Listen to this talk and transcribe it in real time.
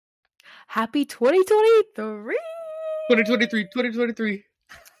Happy 2023. 2023.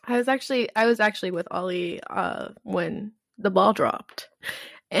 I was actually with Ollie when the ball dropped.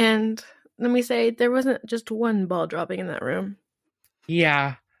 And let me say, there wasn't just one ball dropping in that room.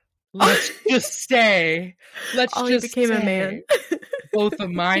 Yeah. Let's just say Ollie became a man. Both of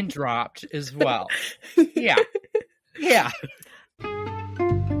mine dropped as well. Yeah.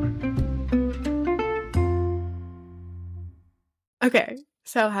 Okay,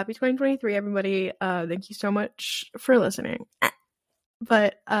 so happy 2023, everybody. Thank you so much for listening.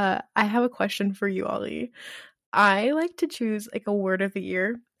 But I have a question for you, Ollie. I like to choose like a word of the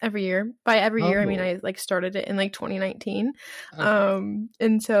year every year. By every year, I mean I like started it in like 2019. Okay.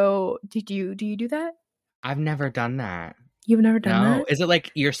 And so do you do that? I've never done that. You've never done that? Is it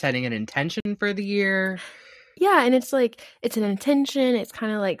like you're setting an intention for the year? Yeah, and it's like it's an intention. It's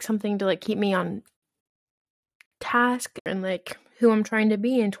kind of like something to like keep me on task and like who I'm trying to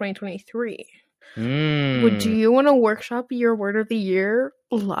be in 2023. Would you want to workshop your word of the year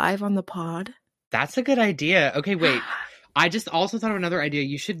live on the pod? That's a good idea. Okay, wait. I just also thought of another idea.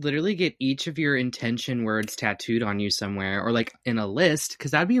 You should literally get each of your intention words tattooed on you somewhere or like in a list,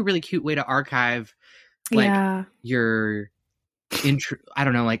 because that'd be a really cute way to archive like your I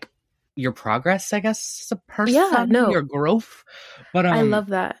don't know, like your progress, I guess, as a person, your growth. But I love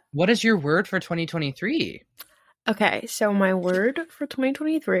that. What is your word for 2023? Okay, so my word for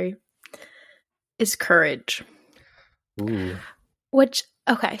 2023 is courage. Ooh. Which,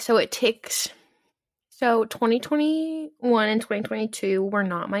 okay, so it takes... So 2021 and 2022 were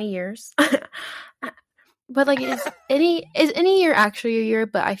not my years. But like is any year actually a year?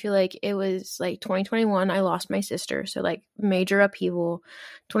 But I feel like it was like 2021 I lost my sister, so like major upheaval.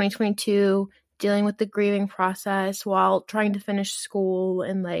 2022 dealing with the grieving process while trying to finish school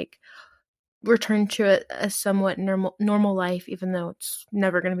and like return to a somewhat normal life, even though it's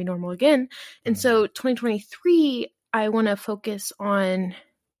never going to be normal again. And so 2023 I want to focus on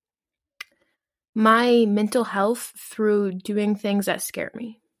my mental health through doing things that scare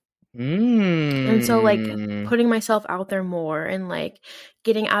me. And so like putting myself out there more and like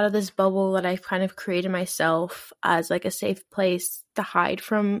getting out of this bubble that I've kind of created myself as like a safe place to hide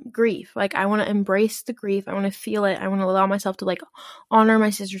from grief. Like I want to embrace the grief. I want to feel it. I want to allow myself to like honor my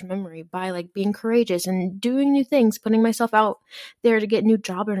sister's memory by like being courageous and doing new things, putting myself out there to get new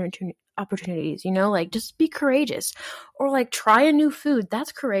job opportunities, you know, like just be courageous or like try a new food.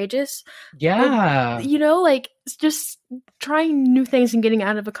 That's courageous. Yeah. Or, you know, like just trying new things and getting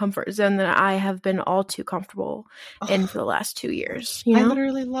out of a comfort zone that I have been all too comfortable in for the last 2 years. You know? I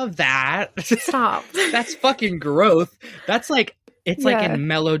literally love that. Stop. That's fucking growth. That's like, it's like in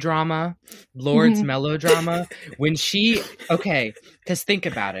melodrama, Lord's melodrama, when because think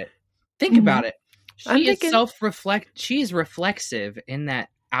about it. She's reflexive in that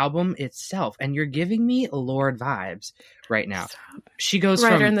album itself, and you're giving me Lord vibes right now. Stop. She goes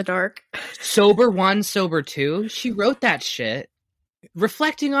Rider from in the dark, sober 1, sober 2. She wrote that shit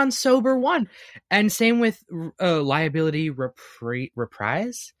reflecting on sober 1, and same with liability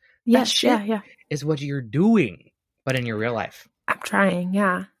reprise. Yes, yeah, is what you're doing, but in your real life. I'm trying.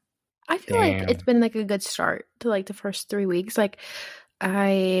 Yeah, I feel like it's been like a good start to like the first 3 weeks. Like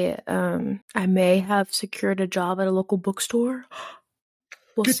I may have secured a job at a local bookstore.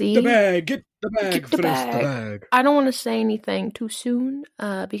 We'll see. Get the bag. I don't want to say anything too soon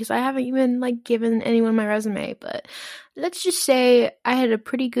because I haven't even like given anyone my resume, but let's just say I had a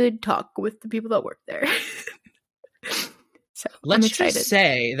pretty good talk with the people that work there. So let's just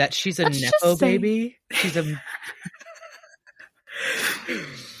say that she's a nepo baby. She's a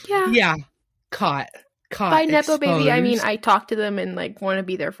yeah, caught. By nepo baby, I mean I talk to them and like want to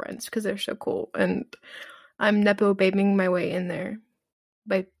be their friends because they're so cool, and I'm nepo babying my way in there.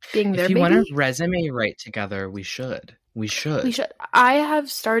 By being their baby. If you want to resume write together, we should. I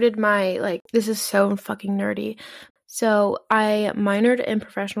have started my, like, this is so fucking nerdy. So I minored in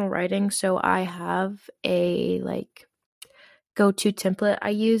professional writing, so I have a, like, go-to template I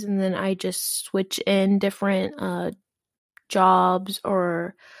use, and then I just switch in different jobs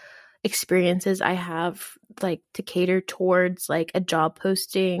or experiences I have, like, to cater towards like a job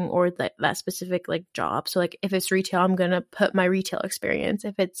posting or that specific like job. So like if it's retail, I'm gonna put my retail experience.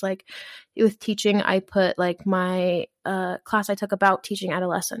 If it's like with teaching, I put like my class I took about teaching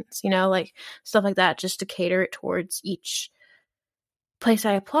adolescents, you know, like stuff like that, just to cater it towards each place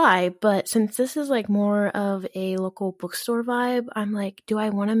I apply. But since this is like more of a local bookstore vibe, I'm like, do I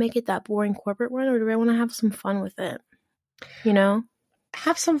want to make it that boring corporate one, or do I want to have some fun with it, you know?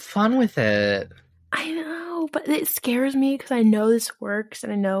 Have some fun with it. I know, but it scares me because I know this works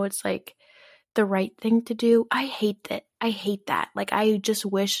and I know it's like the right thing to do. I hate that. I hate that. Like, I just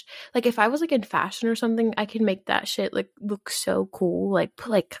wish, like, if I was like in fashion or something, I could make that shit like look so cool. Like,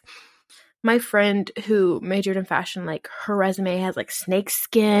 my friend who majored in fashion, like, her resume has like snake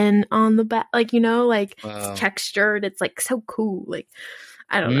skin on the back, like, you know, like it's Wow. textured. It's like so cool. Like,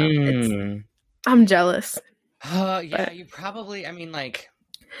 I don't know. Mm. I'm jealous. Yeah, But you probably, I mean, like,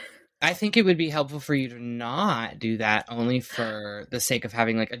 I think it would be helpful for you to not do that only for the sake of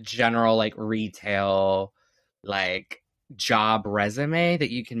having like a general like retail like job resume that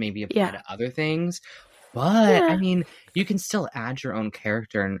you can maybe apply yeah, to other things. But I yeah, mean, you can still add your own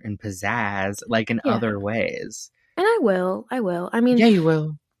character and pizzazz like in yeah. other ways. And I will. I will. I mean, Yeah, you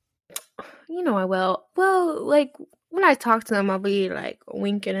will. you know, I will. Well, like, when I talk to them, I'll be like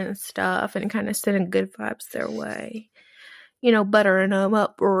winking and stuff and kind of sending good vibes their way. You know, buttering them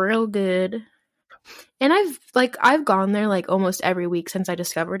up real good. And I've gone there like almost every week since I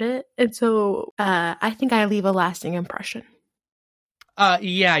discovered it. And so I think I leave a lasting impression.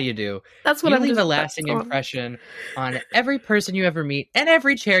 Yeah, you do. That's what You I'm leave a just lasting on. impression on every person you ever meet and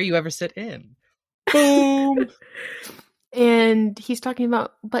every chair you ever sit in. Boom. And he's talking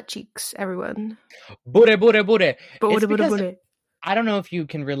about butt cheeks, everyone. Bure, bure, bure. It's Booty, booty, because booty. I don't know if you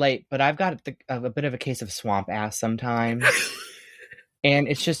can relate, but I've got a bit of a case of swamp ass sometimes. And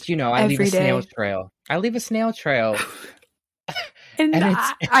it's just, you know, I leave a Every snail day. trail. I leave a snail trail. And And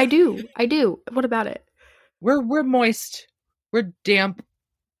it's I do. I do. What about it? we're moist. We're damp.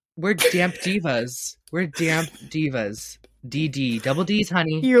 We're damp divas. We're damp divas. DD. Double D's,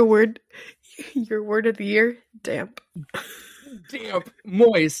 honey. Your word of the year, damp. Damp.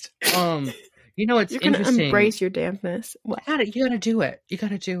 Moist. You know, it's You're gonna interesting. embrace your dampness. What? You gotta do it. You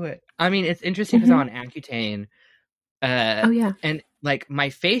gotta do it. I mean, it's interesting because I'm on Accutane. Oh yeah. And like my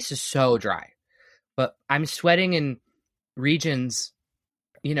face is so dry, but I'm sweating in regions,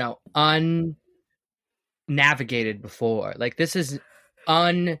 you know, unnavigated before. Like this is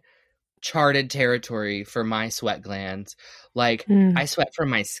uncharted territory for my sweat glands. Like I sweat from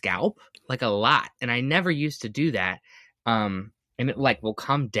my scalp like a lot, and I never used to do that. And it like will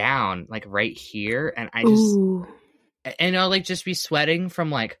come down like right here, and I just Ooh. and I'll like just be sweating from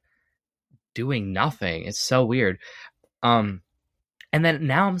like doing nothing. It's so weird. And then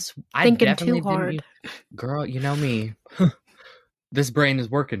now I Thinking definitely too hard. didn't girl, you know me. This brain is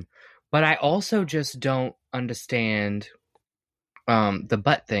working. But I also just don't understand the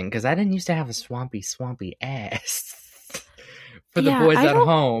butt thing because I didn't used to have a swampy ass for the Yeah, boys at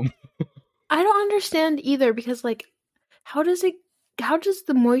home. I don't understand either because like how does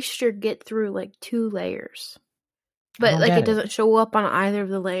the moisture get through like two layers? I But don't like get it doesn't show up on either of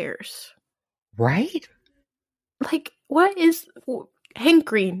the layers. Right? Like what is Hank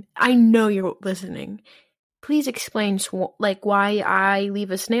Green? I know you're listening. Please explain like why I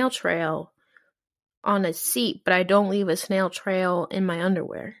leave a snail trail on a seat, but I don't leave a snail trail in my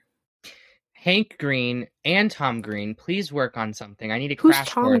underwear. Hank Green and Tom Green, please work on something. I need a Who's crash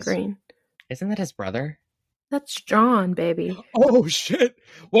Tom course. Green? Isn't that his brother? That's John, baby. Oh shit!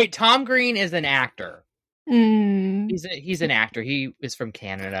 Wait, Tom Green is an actor. Mm. He's an actor. He is from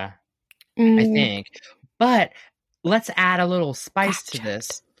Canada, Mm. I think. But let's add a little spice to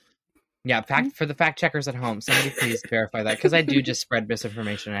this. Yeah, for the fact checkers at home, somebody please verify that because I do just spread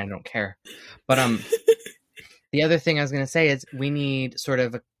misinformation and I don't care. But the other thing I was going to say is we need sort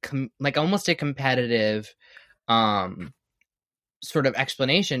of like almost a competitive sort of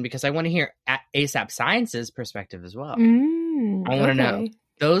explanation because I want to hear ASAP Science's perspective as well. I want to know.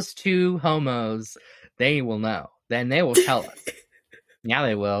 Those two homos, they will know. Then they will tell us. Yeah,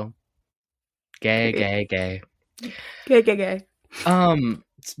 they will. Gay. Gay.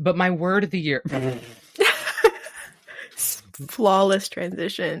 But my word of the year. Flawless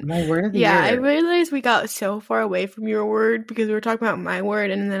transition. My word of the year. Yeah, I realized we got so far away from your word because we were talking about my word,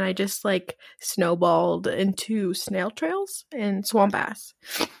 and then I just like snowballed into snail trails and swamp ass.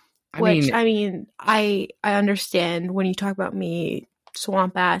 I mean, I understand when you talk about me,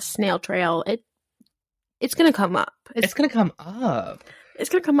 swamp ass, snail trail. It's gonna come up. It's gonna come up. It's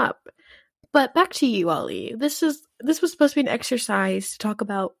gonna come up. But back to you, Ollie. This was supposed to be an exercise to talk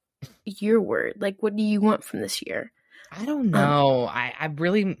about your word. Like, what do you want from this year? I don't know.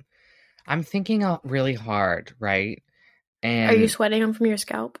 I'm thinking really hard, right? And are you sweating from your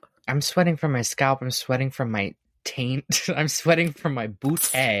scalp? I'm sweating from my scalp. I'm sweating from my taint. I'm sweating from my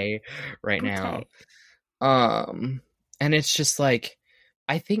bootay right now. And it's just like,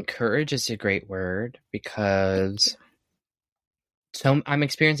 I think courage is a great word because I'm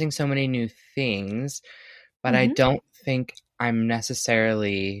experiencing so many new things, but I don't think I'm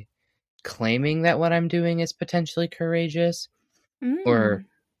necessarily claiming that what I'm doing is potentially courageous or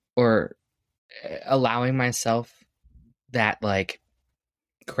allowing myself that like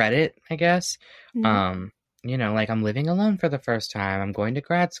credit, I guess. Mhm. Like I'm living alone for the first time. I'm going to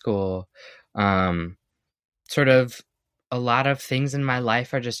grad school. Sort of a lot of things in my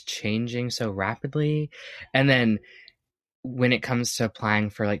life are just changing so rapidly. And then when it comes to applying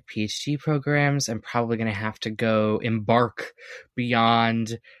for like PhD programs, I'm probably going to have to go embark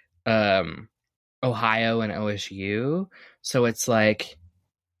beyond Ohio and OSU. So it's like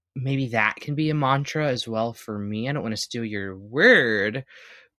maybe that can be a mantra as well for me. I don't want to steal your word,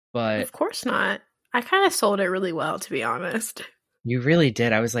 but Of course not. I kind of sold it really well, to be honest. you really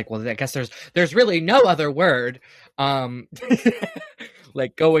did. I was like, well, I guess there's really no other word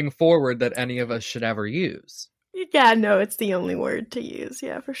like going forward that any of us should ever use. Yeah, no, it's the only word to use.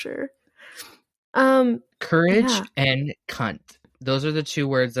 Yeah, for sure. Courage Yeah. and cunt. Those are the two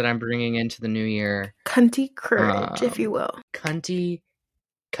words that I'm bringing into the new year. Cunty courage, if you will. Cunty,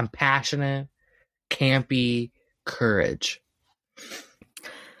 compassionate, campy, courage.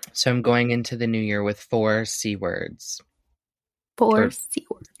 So I'm going into the new year with 4 C words. 4 C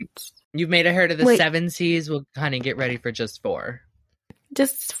words. You've made it heard of the 7 C's. Well, honey, get ready for just 4.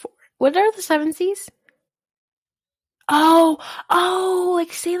 Just 4. What are the 7 C's? Oh,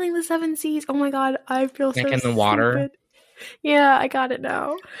 like sailing the 7 seas. Oh my god, I feel so in the water. stupid. Yeah, I got it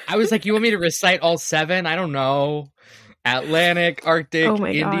now. I was like, you want me to recite all 7? I don't know. Atlantic, Arctic, oh my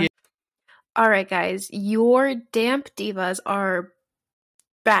Indian. God. All right, guys, your damp divas are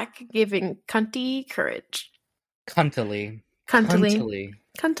back giving cunty courage. Cuntily.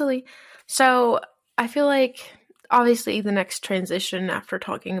 So I feel like obviously the next transition after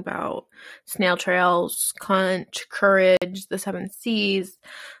talking about snail trails, cunt, courage, the 7 C's,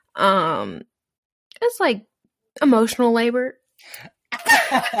 it's like emotional labor.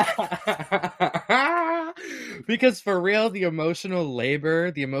 Because for real, the emotional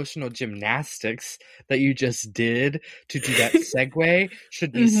labor, the emotional gymnastics that you just did to do that segue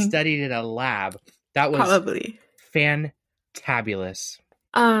should be studied in a lab. That was probably fantabulous.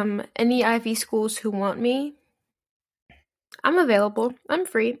 Any Ivy schools who want me, I'm available. I'm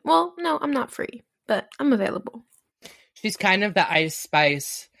free. Well, no, I'm not free, but I'm available. She's kind of the Ice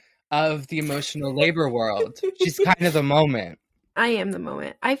Spice of the emotional labor world. She's kind of the moment. I am the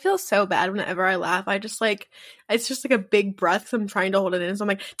moment. I feel so bad whenever I laugh. I just like, it's just like a big breath because I'm trying to hold it in. So I'm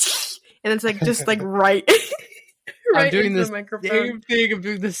like, and it's like just like right. I'm doing the same thing. I'm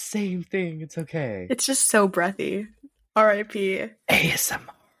doing the same thing. It's okay. It's just so breathy. R.I.P. ASMR.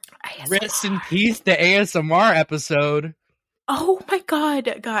 Rest in peace, the ASMR episode. Oh my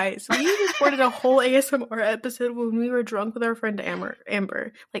god, guys. We recorded a whole ASMR episode when we were drunk with our friend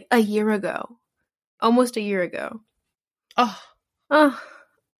Amber like a year ago. Almost a year ago. Oh,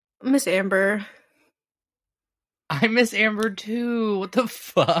 Miss Amber. I miss Amber too. What the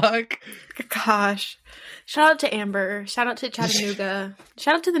fuck? Gosh. Shout out to Amber. Shout out to Chattanooga.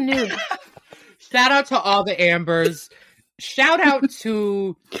 Shout out to the noob. Shout out to all the Ambers. Shout out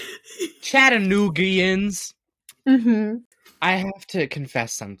to Chattanoogians. Mm-hmm. I have to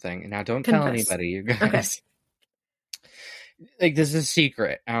confess something. Now, don't tell anybody, you guys. Okay. Like, this is a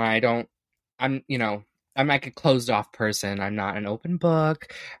secret. And I'm like a closed off person. I'm not an open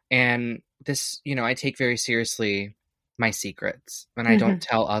book. And this, I take very seriously my secrets. And I don't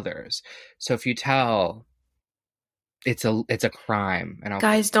tell others. So if you tell, it's a crime. And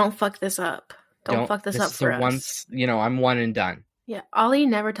guys, don't fuck this up. Don't fuck this up for us. Once, I'm one and done. Yeah, Ollie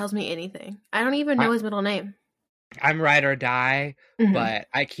never tells me anything. I don't even know his middle name. I'm ride or die, but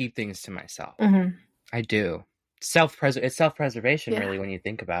I keep things to myself. I do. It's self-preservation, really, when you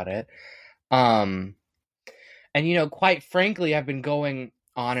think about it. And, quite frankly, I've been going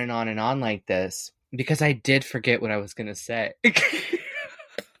on and on and on like this because I did forget what I was going to say.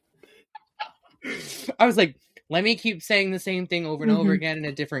 I was like, let me keep saying the same thing over and over again in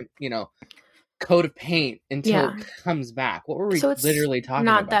a different, coat of paint until it comes back. What were we literally talking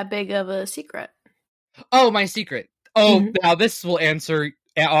about? Not that big of a secret. Oh, my secret. Oh, now this will answer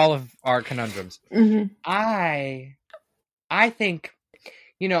all of our conundrums. I think,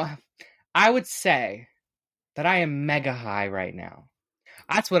 I would say that I am mega high right now.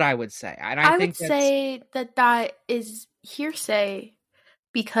 That's what I would say. And I think would say that is hearsay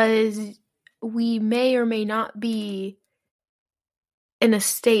because we may or may not be in a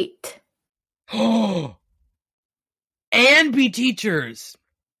state. And be teachers.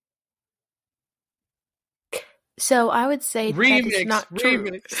 So I would say that is not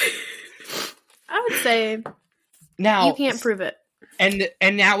true. I would say now you can't prove it.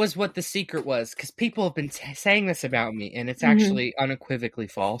 And that was what the secret was, because people have been saying this about me, and it's actually unequivocally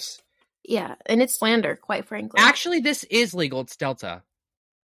false. Yeah, and it's slander, quite frankly. Actually, this is legal. It's Delta.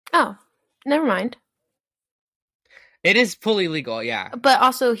 Oh. Never mind. It is fully legal, yeah. But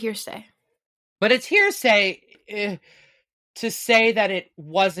also hearsay. But it's hearsay to say that it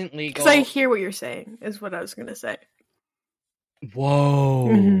wasn't Because I legal. hear what you're saying, is what I was going to say. Whoa.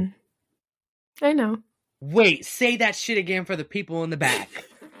 Mm-hmm. I know. Wait, say that shit again for the people in the back.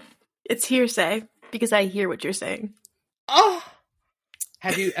 It's hearsay, because I hear what you're saying. Oh!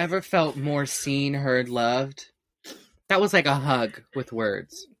 Have you ever felt more seen, heard, loved? That was like a hug with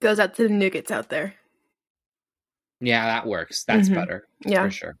words. Goes out to the nuggets out there. Yeah, that works. That's better. Yeah.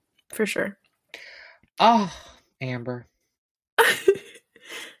 For sure. For sure. Oh, Amber.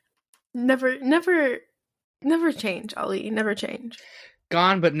 Never change, Ollie. Never change.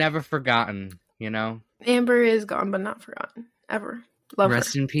 Gone but never forgotten, you know? Amber is gone but not forgotten. Ever. Love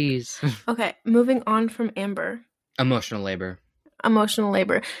Rest her. in peace. Okay, moving on from Amber. Emotional labor.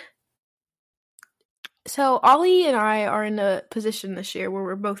 So Ollie and I are in a position this year where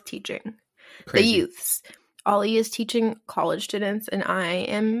we're both teaching the youths. Ollie is teaching college students and I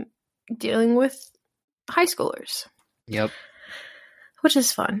am dealing with high schoolers. Yep. Which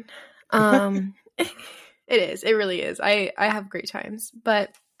is fun. It is. It really is. I have great times.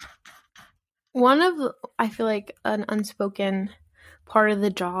 But I feel like an unspoken part of the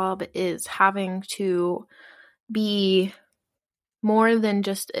job is having to be more than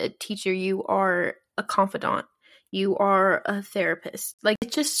just a teacher. You are a confidant. You are a therapist. Like,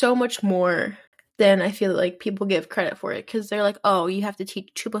 it's just so much more than I feel like people give credit for it, because they're like, oh, you have to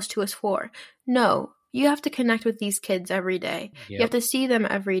teach 2 + 2 is 4. No, you have to connect with these kids every day. Yep. You have to see them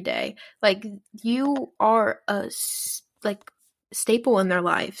every day. Like, you are a staple in their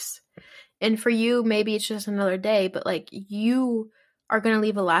lives. And for you, maybe it's just another day, but like, you are going to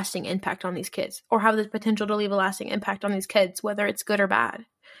leave a lasting impact on these kids, or have the potential to leave a lasting impact on these kids, whether it's good or bad.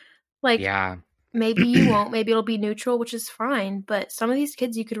 Like, yeah. Maybe you won't. Maybe it'll be neutral, which is fine. But some of these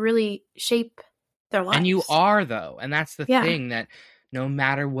kids, you could really shape their lives. And you are, though. And that's the thing, that no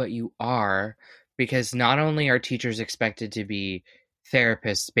matter what you are, because not only are teachers expected to be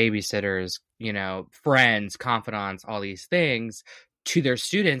therapists, babysitters, you know, friends, confidants, all these things to their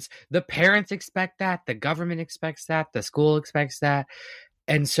students, the parents expect that, the government expects that, the school expects that.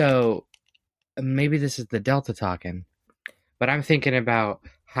 And so maybe this is the Delta talking, but I'm thinking about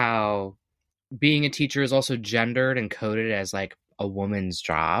how being a teacher is also gendered and coded as like a woman's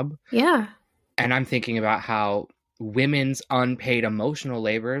job. Yeah. And I'm thinking about how women's unpaid emotional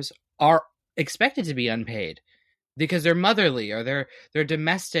labors are expected to be unpaid because they're motherly, or they're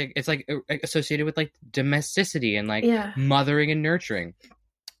domestic. It's like associated with like domesticity and like mothering and nurturing.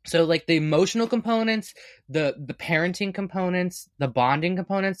 So like the emotional components, the parenting components, the bonding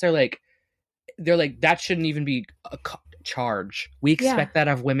components, they're like that shouldn't even be a charge. We expect that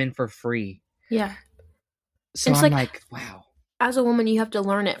of women for free. Yeah. So I'm like, wow. As a woman, you have to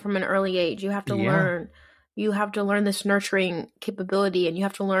learn it from an early age. You have to learn. You have to learn this nurturing capability, and you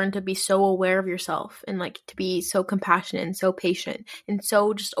have to learn to be so aware of yourself, and like to be so compassionate and so patient and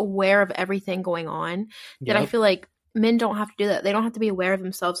so just aware of everything going on. That I feel like men don't have to do that. They don't have to be aware of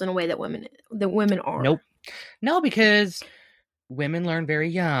themselves in a way that women are. Nope. No, because women learn very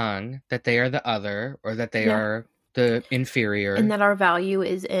young that they are the other, or that they are the inferior, and that our value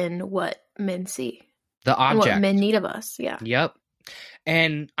is in what men see, the object, and what men need of us. Yeah. Yep.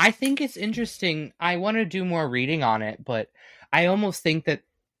 And I think it's interesting. I want to do more reading on it, but I almost think that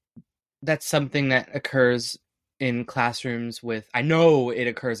that's something that occurs in classrooms with, I know it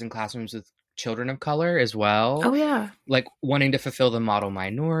occurs in classrooms with children of color as well. Oh yeah. Like wanting to fulfill the model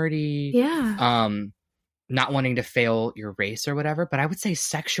minority. Yeah. Not wanting to fail your race or whatever, but I would say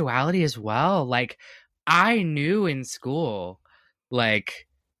sexuality as well. Like I knew in school, like,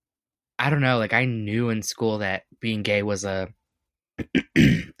 I don't know, like I knew in school that being gay was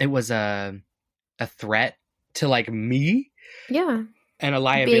it was a threat to like me. Yeah. And a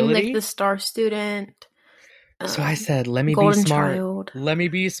liability. Being like the star student. So I said, let me be smart. Child. Let me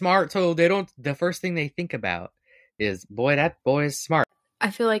be smart. So the first thing they think about is, boy, that boy is smart.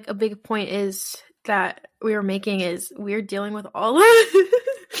 I feel like a big point is that we were making is we're dealing with all of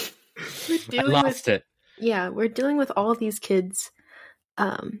I lost it. Yeah, we're dealing with all of these kids'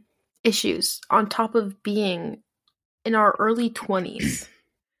 issues on top of being in our early 20s.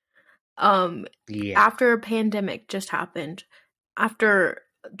 After a pandemic just happened, after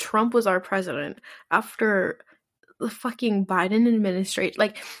Trump was our president, after the fucking Biden administration,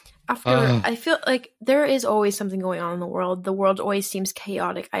 like after I feel like there is always something going on in the world. The world always seems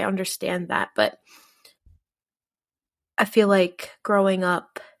chaotic. I understand that, but I feel like growing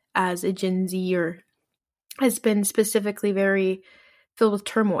up as a Gen Zer has been specifically very filled with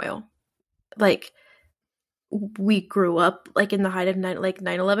turmoil. Like we grew up like in the height of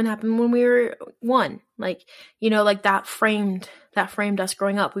 9/11 happened when we were 1. Like, like that framed us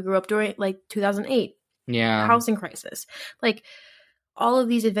growing up. We grew up during like 2008 Yeah. housing crisis. Like, all of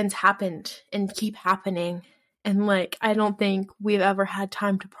these events happened and keep happening, and like I don't think we've ever had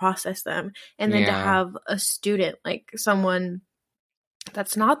time to process them. And then to have a student, like someone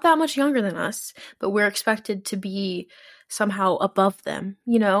that's not that much younger than us, but we're expected to be somehow above them,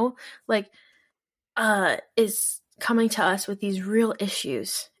 like is coming to us with these real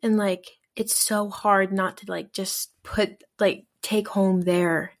issues. And like it's so hard not to like just take home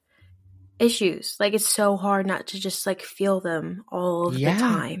their issues. Like it's so hard not to just like feel them all of the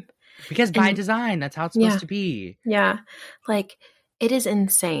time. Because by design, that's how it's supposed to be. Yeah. Like it is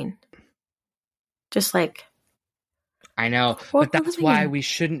insane. Just like I know, but that's why we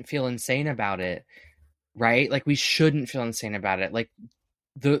shouldn't feel insane about it, right? Like we shouldn't feel insane about it. Like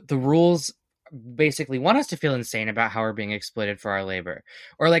the rules basically want us to feel insane about how we're being exploited for our labor,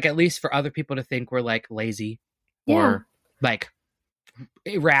 or like at least for other people to think we're like lazy or like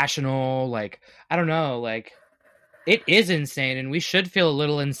irrational. Like I don't know, like it is insane, and we should feel a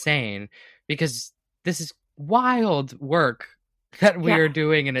little insane because this is wild work that we are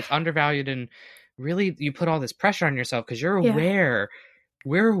doing, and it's undervalued, and really you put all this pressure on yourself because you're aware,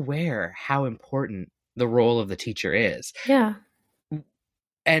 we're aware how important the role of the teacher is. Yeah.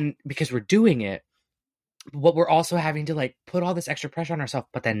 And because we're doing it, but we're also having to like put all this extra pressure on ourselves,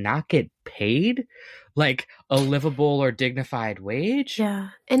 but then not get paid like a livable or dignified wage. Yeah.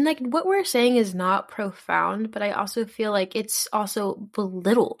 And like what we're saying is not profound, but I also feel like it's also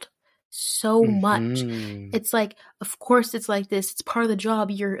belittled so much. It's like, of course it's like this. It's part of the job.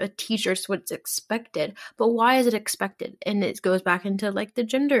 You're a teacher, so it's expected. But why is it expected? And it goes back into like the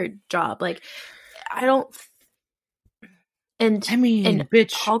gender job. Like I don't. And I mean,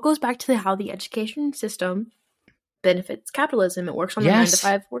 bitch, all goes back to how the education system benefits capitalism. It works on the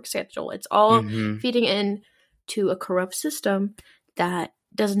 9-to-5 work schedule. It's all feeding in to a corrupt system that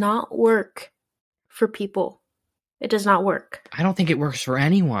does not work for people. It does not work. I don't think it works for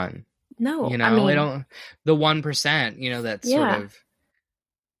anyone. No, I mean, I don't. The 1%, that's sort of.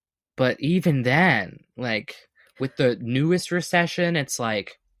 But even then, like with the newest recession, it's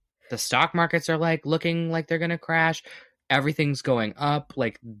like the stock markets are like looking like they're gonna crash. Everything's going up.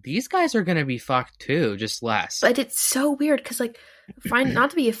 Like these guys are gonna be fucked too, just less. But it's so weird because like,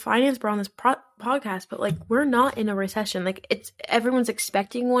 not to be a finance bro on this podcast, but like we're not in a recession. Like it's everyone's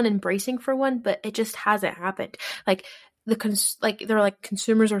expecting one, embracing for one, but it just hasn't happened. Like they're like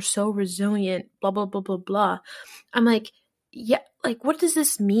consumers are so resilient. Blah blah blah blah blah. I'm like, yeah. Like what does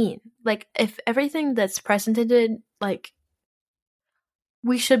this mean? Like if everything that's presented, like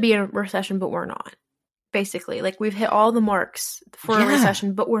we should be in a recession, but we're not. Basically, like we've hit all the marks for a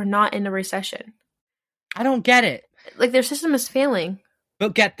recession, but we're not in a recession. I don't get it. Like their system is failing.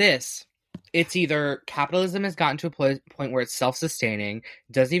 But get this. It's either capitalism has gotten to a point where it's self-sustaining.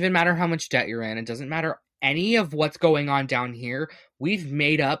 It doesn't even matter how much debt you're in. It doesn't matter any of what's going on down here. We've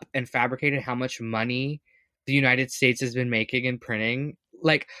made up and fabricated how much money the United States has been making and printing.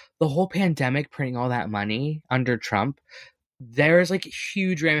 Like the whole pandemic, printing all that money under Trump. There's like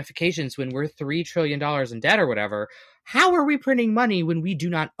huge ramifications when we're $3 trillion in debt or whatever. How are we printing money when we do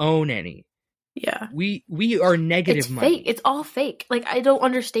not own any? Yeah. We are negative money. Fake. It's all fake. Like I don't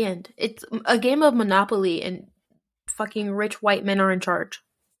understand. It's a game of Monopoly and fucking rich white men are in charge.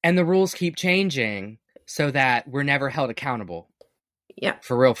 And the rules keep changing so that we're never held accountable. Yeah.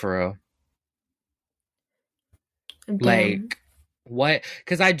 For real. Like what?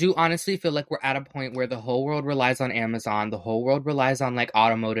 Because I do honestly feel like we're at a point where the whole world relies on Amazon. The whole world relies on like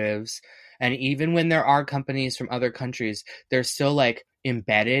automotives. And even when there are companies from other countries, they're still like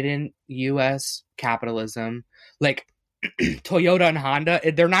embedded in US capitalism. Like Toyota and Honda,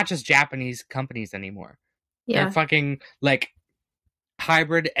 they're not just Japanese companies anymore. Yeah. They're fucking like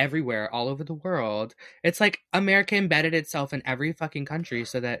hybrid everywhere, all over the world. It's like America embedded itself in every fucking country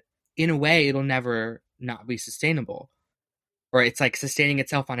so that in a way it'll never not be sustainable. Or it's like sustaining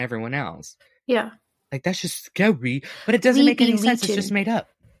itself on everyone else. Yeah. Like that's just scary, but it doesn't make any sense. It's just made up.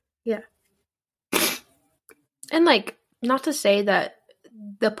 Yeah. And like, not to say that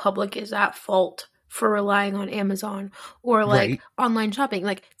the public is at fault for relying on Amazon or like online shopping.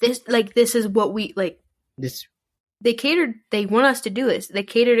 Like this is what we like. They want us to do this. They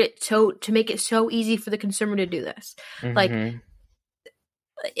catered it to make it so easy for the consumer to do this. Like,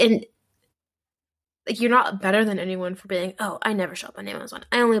 and like you're not better than anyone for being, oh, I never shop on Amazon.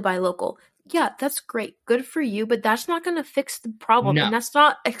 I only buy local. Yeah, that's great. Good for you, but that's not going to fix the problem. No. And that's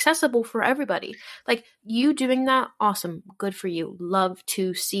not accessible for everybody. Like you doing that, awesome. Good for you. Love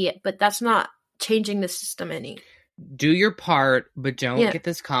to see it. But that's not changing the system any. Do your part, but don't Yeah. get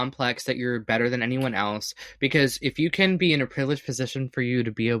this complex that you're better than anyone else. Because if you can be in a privileged position for you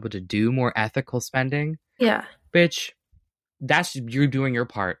to be able to do more ethical spending, Yeah. bitch, you're doing your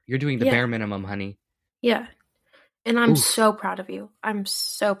part. You're doing the Yeah. bare minimum, honey. Yeah. And I'm Oof. so proud of you. I'm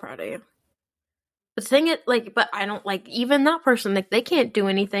so proud of you. The thing is, like, but I don't, like, even that person, like, they can't do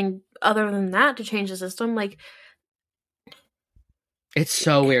anything other than that to change the system. Like, It's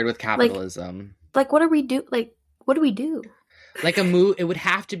so weird with capitalism. like, what do we do? Like, what do we do? Like a move, it would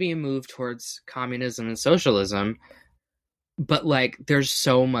have to be a move towards communism and socialism. But like, there's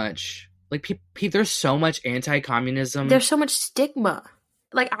so much, like, there's so much anti-communism. There's so much stigma.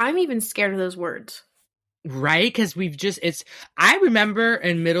 Like, I'm even scared of those words. Right? Because I remember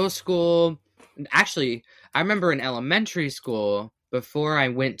in middle school, actually, I remember in elementary school, before I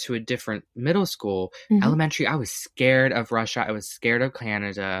went to a different middle school, elementary, I was scared of Russia. I was scared of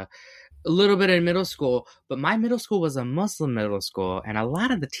Canada. A little bit in middle school, but my middle school was a Muslim middle school, and a lot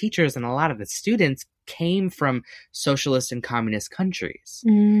of the teachers and a lot of the students came from socialist and communist countries,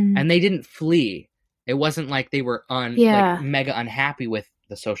 and they didn't flee. It wasn't like they were like mega unhappy with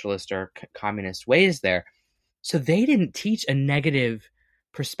the socialist or communist ways there, so they didn't teach a negative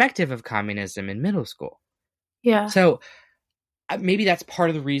perspective of communism in middle school. Yeah. So maybe that's part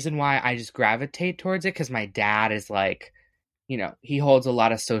of the reason why I just gravitate towards it, because my dad is like, you know, he holds a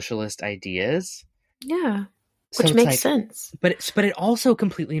lot of socialist ideas. Yeah. So Which makes sense. But it also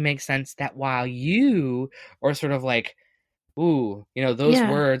completely makes sense that while you are sort of like, ooh, you know, those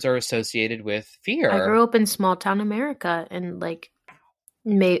words are associated with fear. I grew up in small town America, and like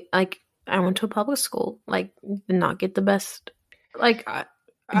I went to a public school, like did not get the best. Like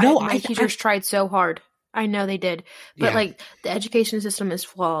my teachers tried so hard. I know they did, but like the education system is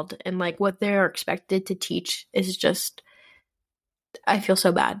flawed, and like what they're expected to teach is just. I feel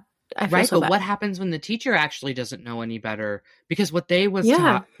so bad. But what happens when the teacher actually doesn't know any better? Because what they were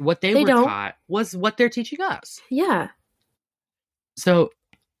taught was what they're teaching us. Yeah. So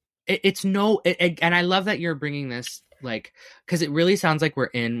and I love that you're bringing this, like, because it really sounds like we're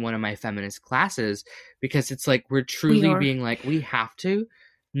in one of my feminist classes, because it's like we're truly being like, we have to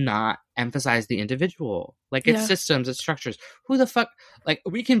not emphasize the individual. Like, it's systems, it's structures. Who the fuck, like,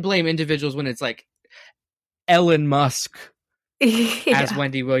 we can blame individuals when it's like Elon Musk, as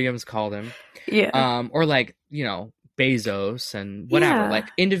Wendy Williams called him. Yeah. Or like, you know, Bezos and whatever, like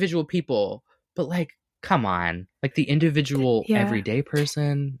individual people. But like, come on, like the individual everyday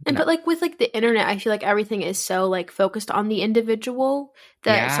person. And but like with like the internet, I feel like everything is so like focused on the individual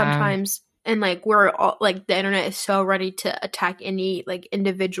that sometimes, and like we're all like the internet is so ready to attack any like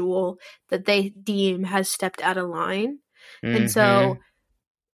individual that they deem has stepped out of line. And so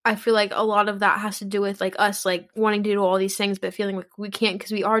I feel like a lot of that has to do with like us like wanting to do all these things but feeling like we can't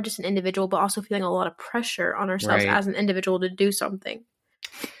because we are just an individual, but also feeling a lot of pressure on ourselves as an individual to do something.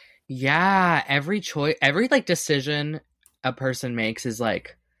 Yeah, every choice, every like decision a person makes is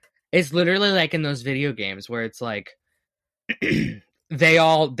like, it's literally like in those video games where it's like they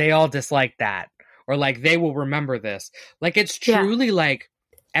all dislike that, or like they will remember this. Like, it's truly like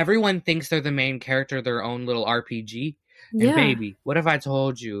everyone thinks they're the main character, their own little RPG. And baby, what if I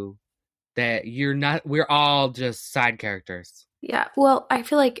told you that you're not, we're all just side characters? Yeah, well, I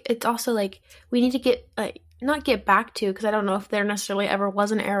feel like it's also like we need to get, like, not get back to, because I don't know if there necessarily ever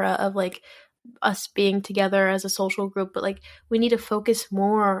was an era of like us being together as a social group, but like we need to focus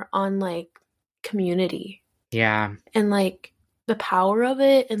more on like community. Yeah. And like the power of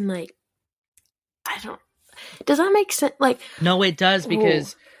it, and like, does that make sense? Like, no, it does,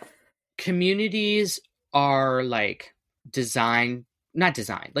 because communities are like not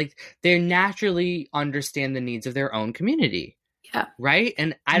designed, like they naturally understand the needs of their own community. Yeah. Right?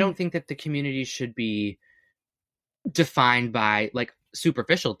 And I don't think that the community should be defined by like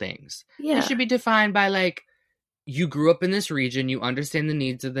superficial things. Yeah. It should be defined by like, you grew up in this region, you understand the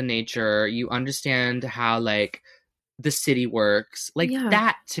needs of the nature, you understand how like the city works. Like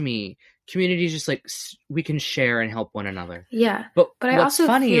that, to me, community is just like we can share and help one another. Yeah. But I what's also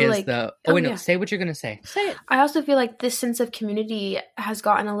funny feel is like, no, say what you're gonna say. Say it. I also feel like this sense of community has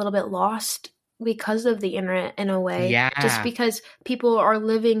gotten a little bit lost because of the internet in a way. Yeah. Just because people are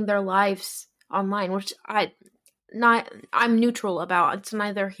living their lives online, which I'm neutral about. It's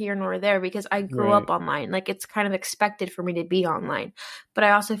neither here nor there because I grew up online. Like, it's kind of expected for me to be online. But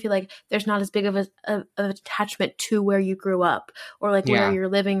I also feel like there's not as big of an attachment to where you grew up or like where you're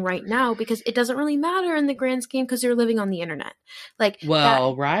living right now, because it doesn't really matter in the grand scheme because you're living on the internet. Like,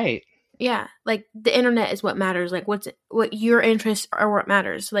 right. Yeah, like the internet is what matters. Like what your interests are what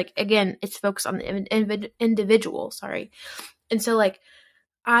matters. Like, again, it's focused on the individual. Sorry. And so like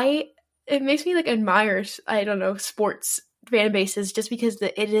it makes me like admire, I don't know, sports fan bases just because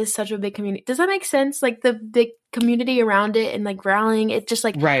it is such a big community. Does that make sense? Like the big community around it and like rallying, it just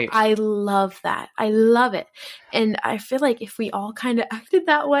like, Right. I love that. I love it. And I feel like if we all kind of acted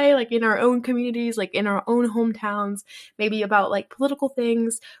that way, like in our own communities, like in our own hometowns, maybe about like political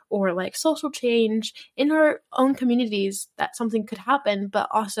things or like social change in our own communities, that something could happen. But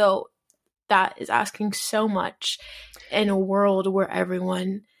also that is asking so much in a world where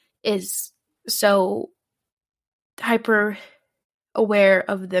everyone is so hyper aware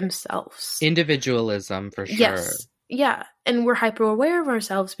of themselves. Individualism, for sure. Yes. Yeah. And we're hyper aware of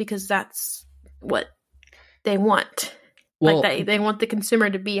ourselves because that's what they want. Well, like they want the consumer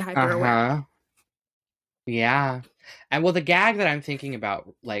to be hyper aware. Yeah. And well, the gag that I'm thinking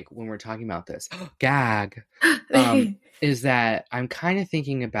about, like when we're talking about this gag, is that I'm kind of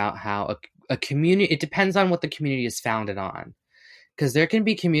thinking about how a community, it depends on what the community is founded on. Because there can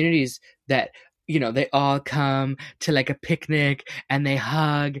be communities that, you know, they all come to like a picnic and they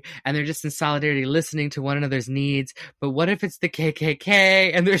hug and they're just in solidarity listening to one another's needs. But what if it's the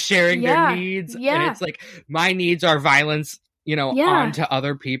KKK and they're sharing their needs? And it's like, my needs are violence, you know, onto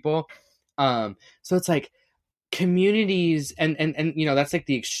other people. So it's like communities and you know, that's like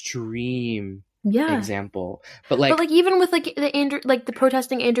the extreme example. But like even with like the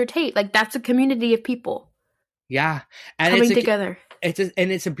protesting Andrew Tate, like that's a community of people. Yeah. And coming together.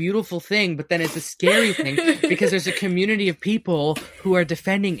 It's a beautiful thing, but then it's a scary thing because there's a community of people who are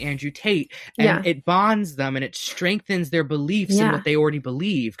defending Andrew Tate, and it bonds them and it strengthens their beliefs in what they already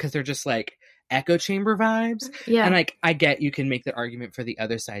believe, because they're just like echo chamber vibes. And like, I get you can make the argument for the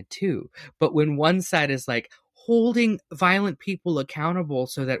other side too, but when one side is like holding violent people accountable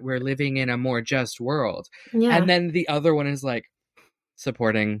so that we're living in a more just world, and then the other one is like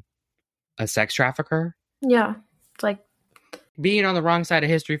supporting a sex trafficker. Yeah. It's like being on the wrong side of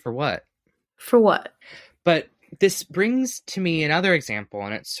history for what? For what? But this brings to me another example,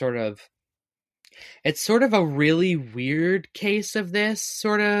 and it's sort of a really weird case of this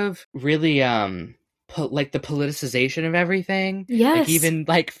sort of really like the politicization of everything. Yes. Like even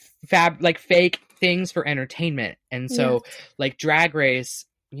like fake things for entertainment. And so like Drag Race,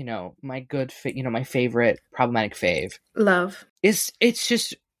 you know, my favorite problematic fave. Love. It's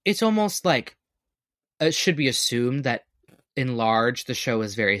almost like it should be assumed that in large the show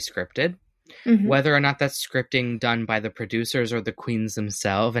is very scripted. Mm-hmm. Whether or not that's scripting done by the producers or the queens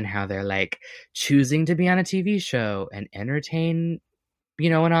themselves, and how they're like choosing to be on a TV show and entertain, you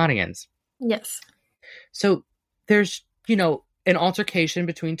know, an audience. Yes. So there's, you know, an altercation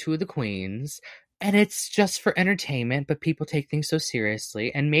between two of the queens, and it's just for entertainment, but people take things so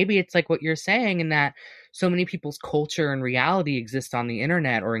seriously. And maybe it's like what you're saying, in that so many people's culture and reality exist on the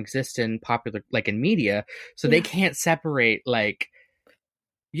internet or exist in popular, like in media, so they can't separate, like,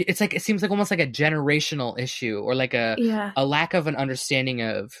 it's like, it seems like almost like a generational issue, or like a lack of an understanding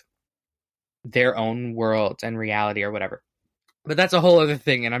of their own world and reality or whatever. But that's a whole other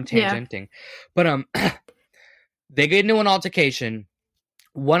thing, and I'm tangenting. But they get into an altercation.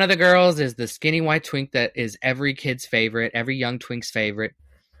 One of the girls is the skinny white twink that is every kid's favorite, every young twink's favorite.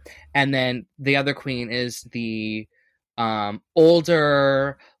 And then the other queen is the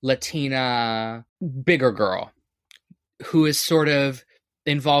older Latina, bigger girl, who is sort of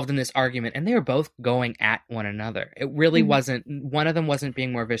involved in this argument, and they were both going at one another. It really wasn't, one of them wasn't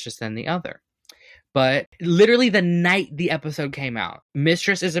being more vicious than the other. But literally the night the episode came out,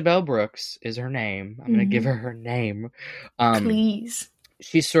 Mistress Isabel Brooks is her name. I'm going to give her name. Please.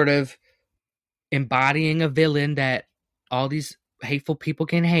 She's sort of embodying a villain that all these hateful people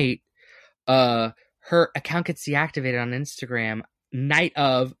can hate. Her account gets deactivated on Instagram right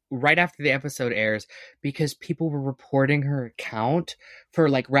after the episode airs, because people were reporting her account for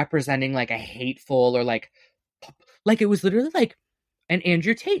like representing like a hateful, or like it was literally like an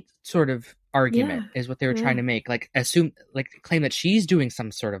Andrew Tate sort of argument is what they were trying to make, like claim that she's doing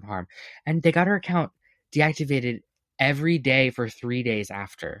some sort of harm. And they got her account deactivated every day for 3 days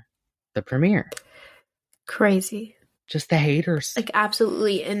after the premiere. Crazy. Just the haters. Like,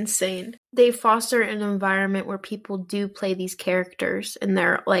 absolutely insane. They foster an environment where people do play these characters and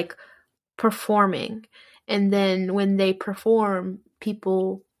they're like performing. And then when they perform,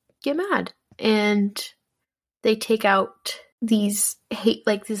 people get mad and they take out these hate,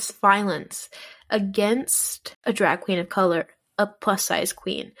 like this violence against a drag queen of color, a plus size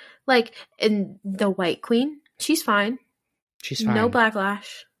queen. Like, and the white queen, she's fine. She's fine. No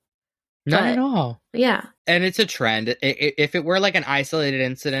backlash. Not at all. Yeah. And it's a trend. If it were like an isolated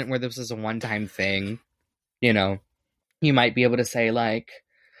incident where this was a one-time thing, you know, you might be able to say like,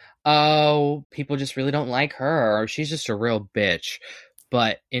 oh, people just really don't like her, or she's just a real bitch.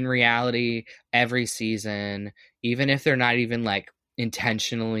 But in reality, every season, even if they're not even like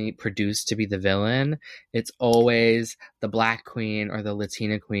intentionally produced to be the villain, it's always the Black queen or the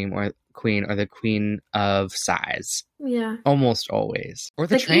Latina queen or the queen of size. Yeah. Almost always. Or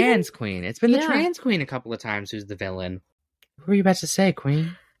the Like, trans queen. It's been the yeah. trans queen a couple of times who's the villain. What were you about to say,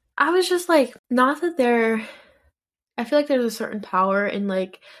 queen? I was just like, not that they're... I feel like there's a certain power in,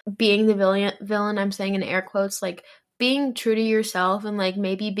 like, being the villain, I'm saying in air quotes, like, being true to yourself and, like,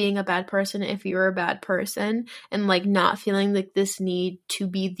 maybe being a bad person if you're a bad person and, like, not feeling, like, this need to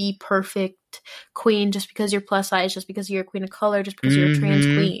be the perfect queen just because you're plus size, just because you're a queen of color, just because you're a trans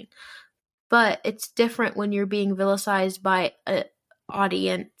queen. But it's different when you're being vilified by an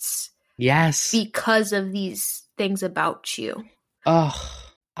audience. Yes. Because of these things about you. Oh,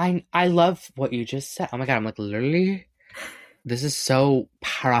 I love what you just said. Oh my God, I'm like, literally, this is so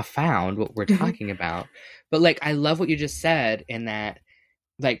profound what we're talking about. But like, I love what you just said in that,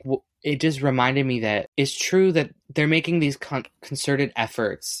 like, it just reminded me that it's true that they're making these concerted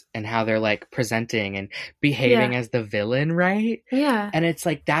efforts and how they're like presenting and behaving as the villain, right? Yeah. And it's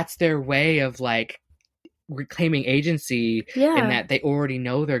like, that's their way of like reclaiming agency in that they already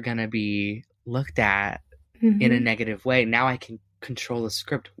know they're going to be looked at in a negative way. Now I can control the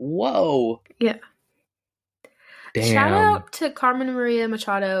script. Whoa. Yeah. Damn. Shout out to Carmen Maria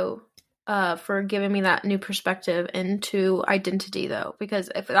Machado for giving me that new perspective into identity, though, because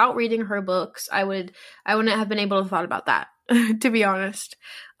if without reading her books, I wouldn't have been able to thought about that. To be honest,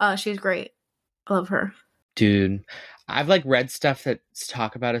 she's great. I love her, dude. I've like read stuff that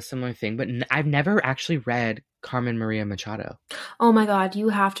talk about a similar thing, but I've never actually read Carmen Maria Machado. Oh my God, you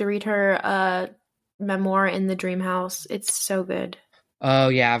have to read her memoir In the Dream House. It's so good. Oh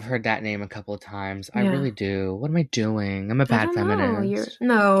yeah, I've heard that name a couple of times. I really do. What am I doing? I'm a bad feminist.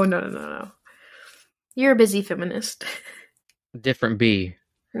 No. You're a busy feminist. Different B.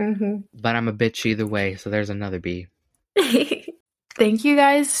 But I'm a bitch either way, so there's another B. Thank you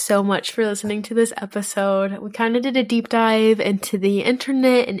guys so much for listening to this episode. We kind of did a deep dive into the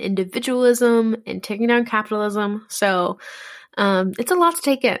internet and individualism and taking down capitalism. So it's a lot to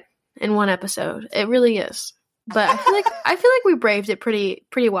take in one episode. It really is. But I feel like we braved it pretty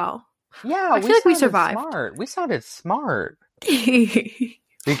well. Yeah, I feel like we survived. Smart. We sounded smart. Are you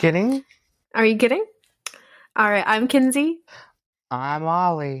kidding? Are you kidding? All right, I'm Kinsey. I'm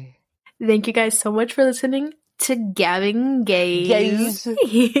Ollie. Thank you guys so much for listening to Gabbing Gays.